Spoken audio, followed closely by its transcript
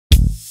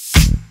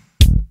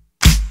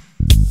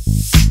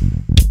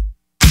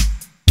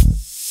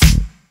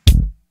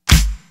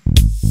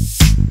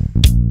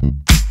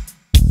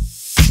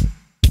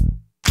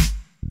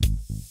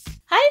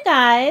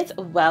guys,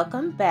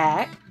 welcome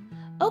back.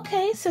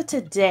 Okay, so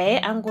today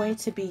I'm going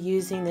to be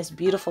using this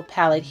beautiful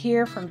palette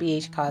here from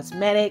BH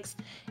Cosmetics.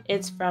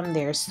 It's from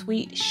their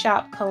Sweet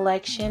Shop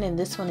collection, and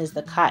this one is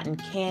the Cotton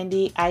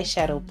Candy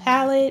eyeshadow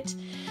palette.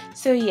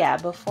 So yeah,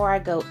 before I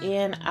go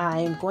in,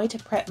 I'm going to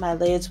prep my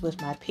lids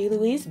with my P.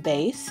 Louise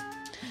base.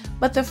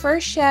 But the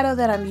first shadow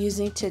that I'm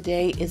using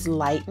today is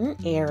Light and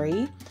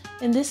Airy,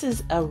 and this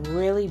is a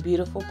really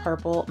beautiful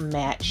purple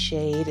matte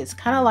shade. It's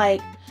kind of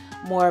like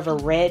more of a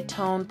red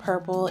tone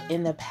purple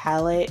in the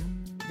palette.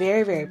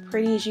 Very, very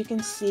pretty. As you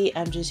can see,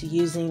 I'm just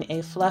using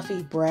a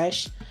fluffy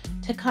brush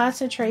to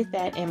concentrate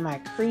that in my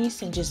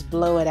crease and just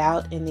blow it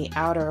out in the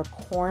outer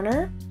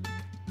corner.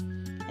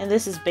 And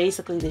this is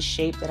basically the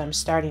shape that I'm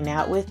starting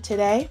out with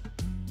today.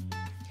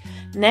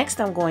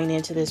 Next, I'm going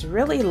into this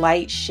really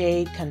light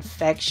shade,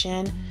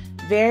 Confection.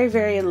 Very,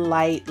 very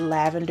light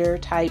lavender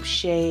type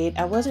shade.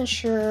 I wasn't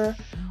sure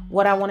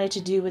what I wanted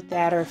to do with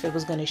that or if it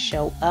was going to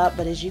show up,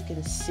 but as you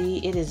can see,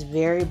 it is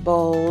very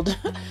bold,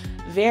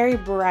 very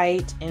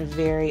bright, and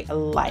very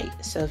light.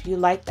 So if you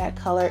like that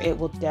color, it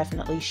will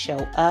definitely show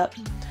up.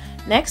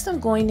 Next, I'm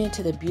going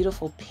into the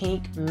beautiful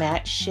pink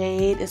matte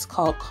shade. It's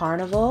called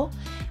Carnival,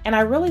 and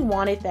I really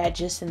wanted that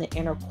just in the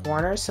inner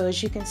corner. So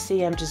as you can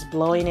see, I'm just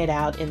blowing it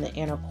out in the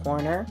inner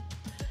corner.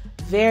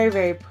 Very,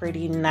 very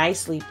pretty,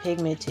 nicely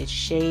pigmented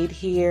shade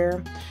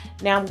here.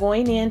 Now I'm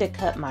going in to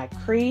cut my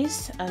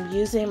crease. I'm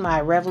using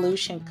my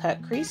Revolution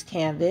Cut Crease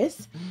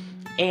canvas.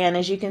 And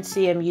as you can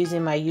see, I'm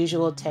using my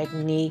usual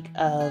technique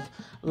of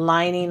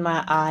lining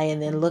my eye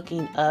and then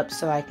looking up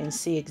so I can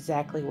see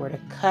exactly where to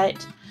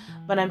cut.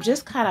 But I'm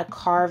just kind of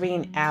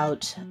carving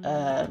out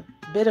a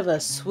bit of a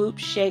swoop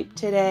shape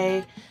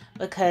today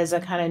because I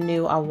kind of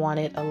knew I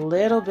wanted a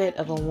little bit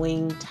of a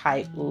wing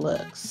type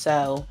look.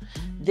 So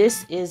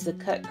this is the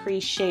cut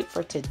crease shape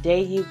for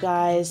today, you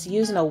guys.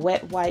 Using a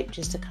wet wipe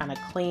just to kind of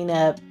clean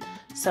up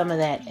some of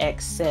that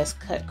excess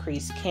cut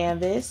crease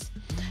canvas.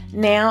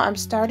 Now I'm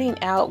starting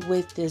out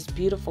with this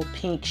beautiful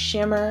pink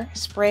shimmer,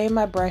 spraying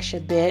my brush a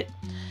bit.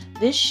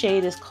 This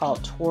shade is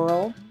called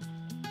Twirl,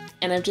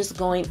 and I'm just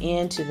going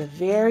into the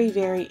very,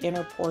 very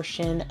inner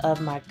portion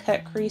of my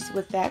cut crease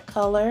with that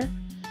color.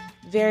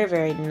 Very,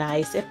 very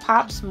nice. It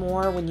pops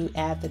more when you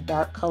add the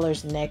dark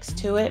colors next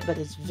to it, but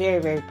it's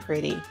very, very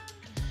pretty.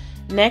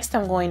 Next,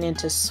 I'm going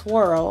into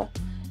Swirl.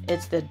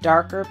 It's the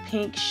darker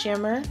pink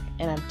shimmer,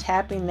 and I'm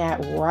tapping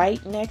that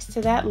right next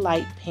to that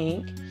light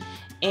pink.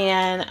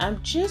 And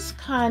I'm just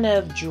kind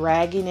of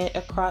dragging it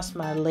across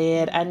my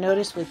lid. I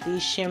noticed with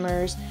these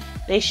shimmers,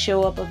 they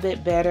show up a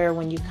bit better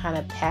when you kind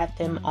of pat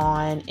them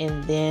on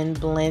and then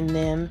blend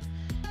them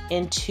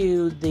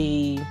into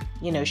the,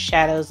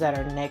 shadows that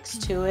are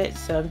next to it.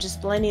 So I'm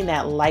just blending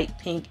that light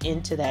pink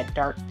into that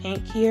dark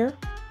pink here.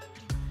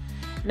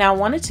 Now I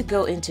wanted to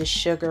go into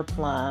Sugar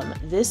Plum.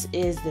 This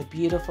is the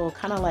beautiful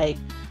kind of like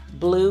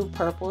blue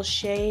purple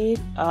shade.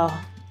 Oh,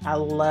 I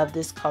love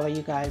this color,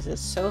 you guys.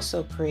 It's so,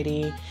 so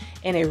pretty,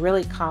 and it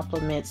really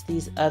complements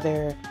these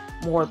other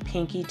more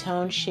pinky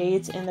tone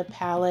shades in the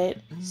palette.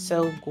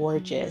 So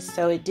gorgeous.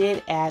 So it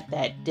did add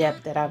that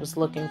depth that I was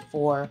looking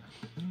for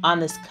on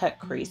this cut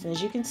crease. And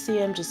as you can see,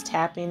 I'm just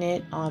tapping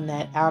it on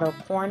that outer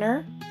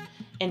corner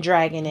and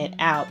dragging it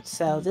out.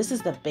 So this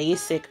is the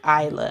basic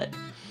eye look.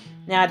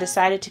 Now I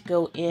decided to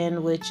go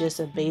in with just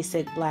a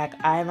basic black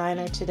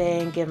eyeliner today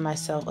and give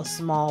myself a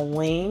small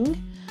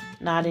wing.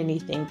 Not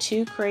anything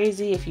too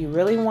crazy. If you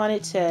really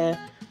wanted to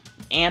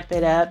amp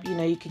it up,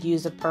 you could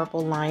use a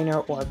purple liner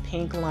or a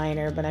pink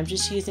liner, but I'm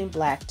just using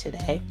black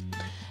today.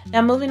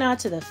 Now moving on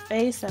to the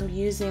face, I'm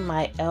using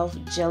my e.l.f.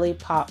 Jelly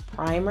Pop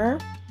Primer.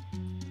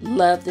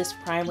 Love this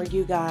primer,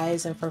 you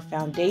guys. And for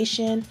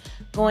foundation,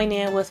 going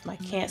in with my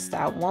Can't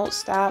Stop Won't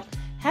Stop.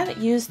 Haven't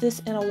used this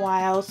in a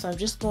while, so I'm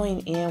just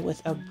going in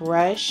with a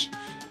brush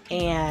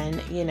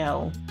and,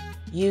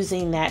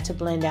 using that to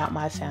blend out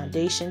my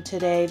foundation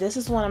today. This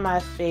is one of my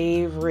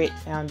favorite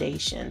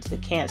foundations, the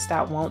Can't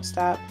Stop Won't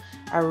Stop.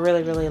 I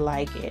really, really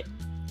like it.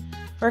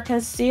 For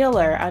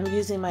concealer, I'm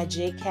using my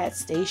Jcat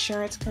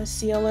Staysurance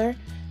concealer.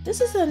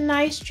 This is a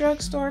nice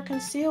drugstore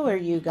concealer,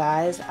 you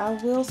guys. I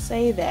will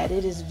say that.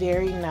 It is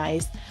very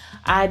nice.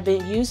 I've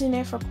been using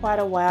it for quite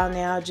a while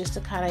now just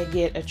to kind of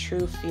get a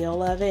true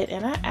feel of it,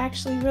 and I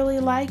actually really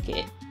like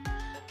it.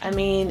 I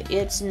mean,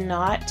 it's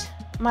not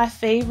my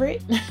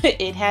favorite.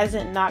 It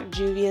hasn't knocked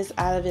Juvia's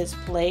out of its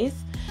place,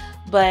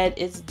 but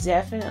it's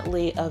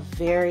definitely a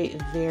very,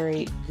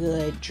 very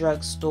good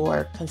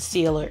drugstore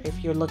concealer if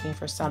you're looking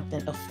for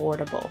something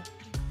affordable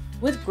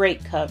with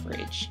great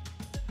coverage.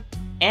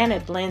 And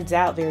it blends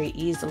out very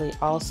easily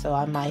also,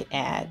 I might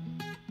add.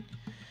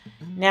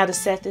 Now to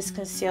set this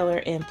concealer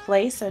in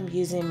place, I'm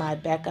using my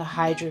Becca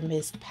Hydra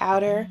Mist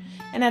Powder,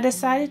 and I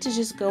decided to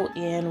just go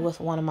in with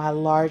one of my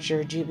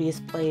larger Juvia's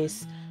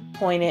Place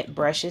pointed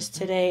brushes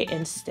today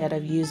instead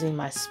of using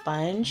my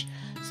sponge.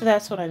 So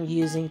that's what I'm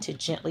using to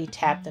gently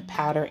tap the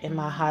powder in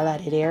my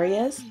highlighted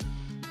areas.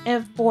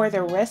 And for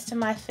the rest of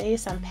my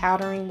face, I'm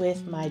powdering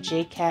with my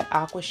Jcat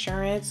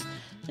Aquasurance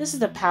This is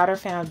the powder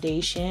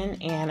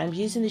foundation, and I'm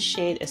using the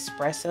shade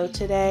Espresso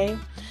today.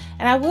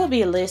 And I will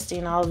be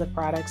listing all of the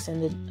products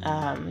in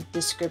the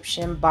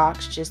description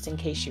box just in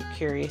case you're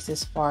curious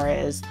as far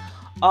as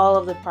all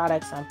of the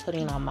products I'm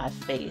putting on my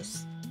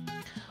face.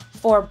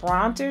 For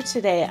bronzer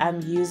today,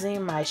 I'm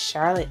using my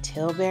Charlotte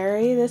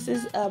Tilbury. This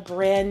is a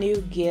brand new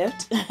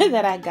gift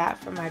that I got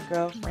from my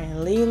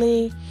girlfriend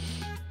Lily.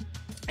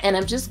 And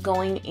I'm just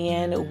going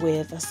in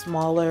with a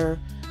smaller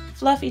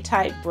fluffy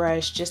type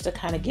brush just to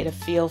kind of get a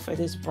feel for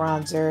this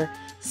bronzer,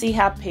 see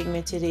how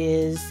pigmented it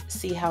is,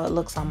 see how it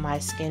looks on my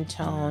skin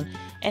tone,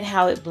 and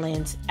how it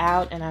blends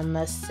out. And I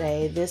must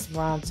say, this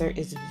bronzer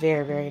is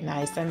very, very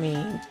nice. I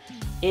mean,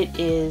 it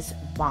is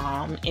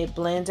bomb. It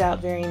blends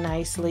out very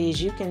nicely.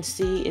 As you can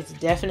see, it's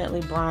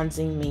definitely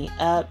bronzing me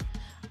up.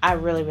 I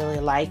really, really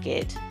like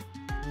it.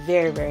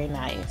 Very, very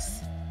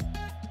nice.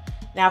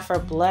 Now for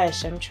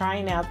blush, I'm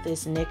trying out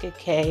this Nicka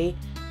K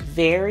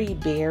Very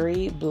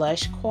Berry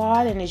Blush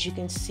Quad, and as you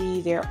can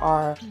see, there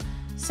are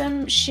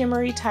some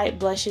shimmery type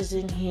blushes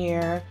in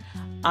here.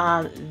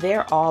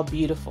 They're all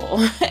beautiful,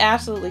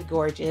 absolutely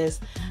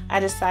gorgeous. I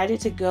decided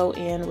to go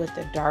in with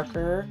the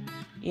darker,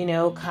 you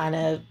know, kind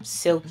of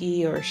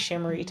silky or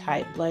shimmery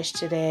type blush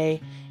today.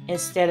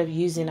 Instead of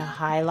using a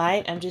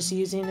highlight, I'm just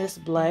using this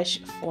blush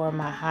for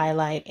my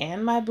highlight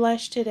and my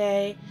blush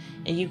today.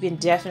 And you can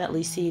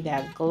definitely see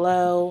that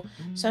glow.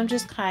 So I'm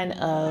just kind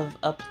of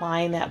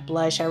applying that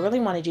blush. I really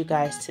wanted you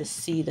guys to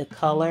see the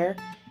color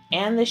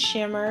and the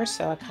shimmer,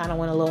 so I kind of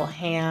went a little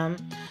ham.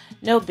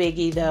 No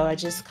biggie though, I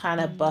just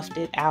kind of buffed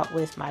it out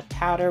with my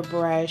powder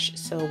brush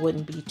so it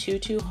wouldn't be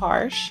too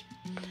harsh.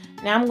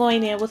 Now I'm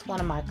going in with one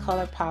of my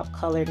Colourpop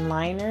colored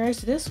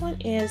liners. This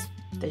one is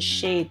the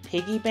shade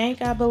Piggy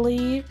Bank, I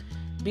believe.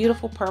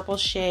 Beautiful purple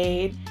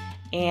shade,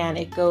 and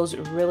it goes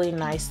really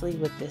nicely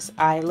with this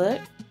eye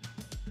look.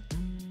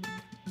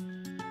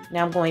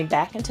 Now I'm going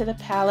back into the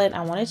palette.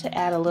 I wanted to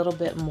add a little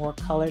bit more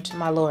color to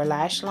my lower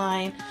lash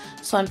line,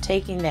 so I'm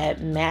taking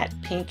that matte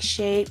pink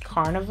shade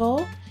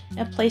Carnival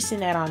and placing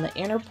that on the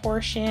inner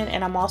portion,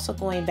 and I'm also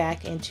going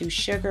back into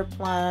Sugar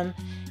Plum,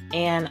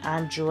 and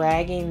I'm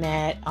dragging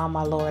that on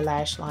my lower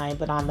lash line,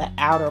 but on the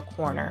outer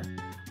corner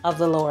of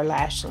the lower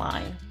lash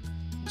line.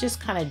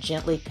 Just kind of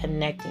gently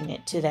connecting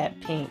it to that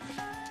pink.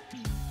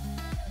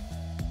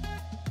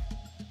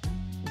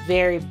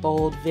 Very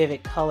bold,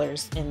 vivid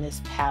colors in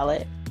this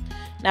palette.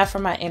 Now for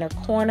my inner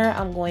corner,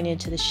 I'm going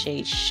into the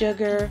shade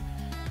Sugar,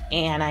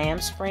 and I am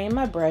spraying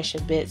my brush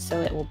a bit so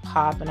it will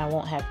pop and I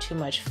won't have too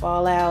much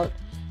fallout.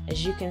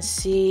 As you can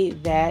see,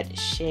 that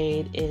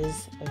shade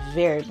is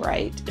very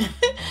bright.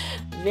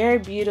 Very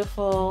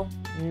beautiful,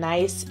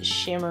 nice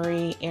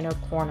shimmery inner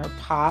corner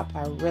pop.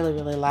 I really,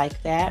 really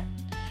like that.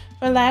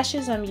 For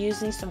lashes, I'm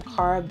using some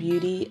Cara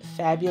Beauty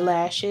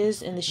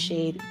Fabulashes in the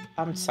shade,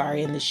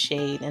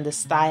 in the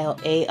style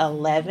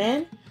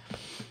A11.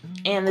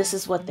 And this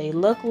is what they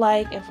look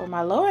like. And for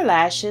my lower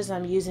lashes,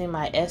 I'm using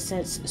my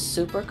Essence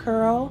Super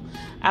Curl.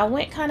 I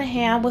went kind of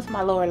ham with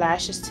my lower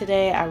lashes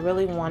today. I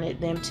really wanted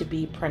them to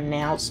be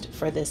pronounced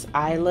for this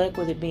eye look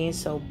with it being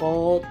so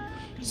bold.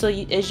 So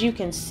as you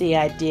can see,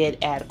 I did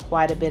add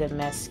quite a bit of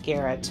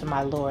mascara to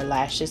my lower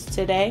lashes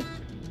today.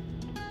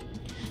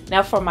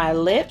 Now for my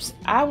lips,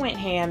 I went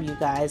ham, you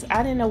guys.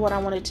 I didn't know what I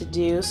wanted to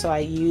do, so I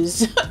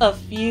used a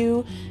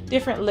few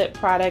different lip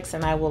products,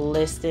 and I will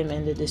list them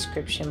in the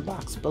description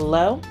box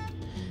below.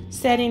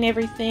 Setting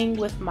everything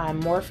with my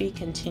Morphe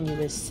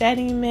Continuous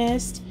Setting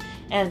Mist,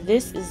 and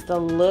this is the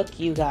look,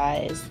 you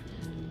guys.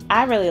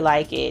 I really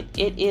like it.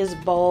 It is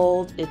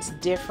bold, it's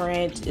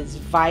different, it's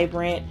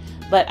vibrant,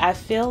 but I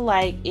feel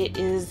like it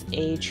is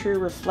a true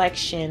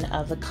reflection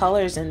of the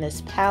colors in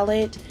this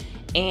palette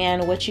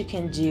and what you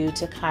can do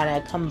to kind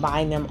of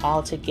combine them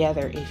all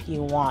together if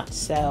you want.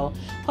 So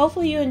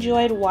hopefully you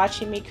enjoyed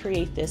watching me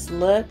create this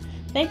look.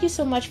 Thank you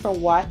so much for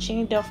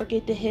watching. Don't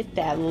forget to hit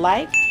that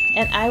like,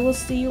 and I will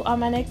see you on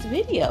my next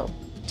video.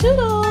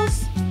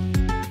 Toodles!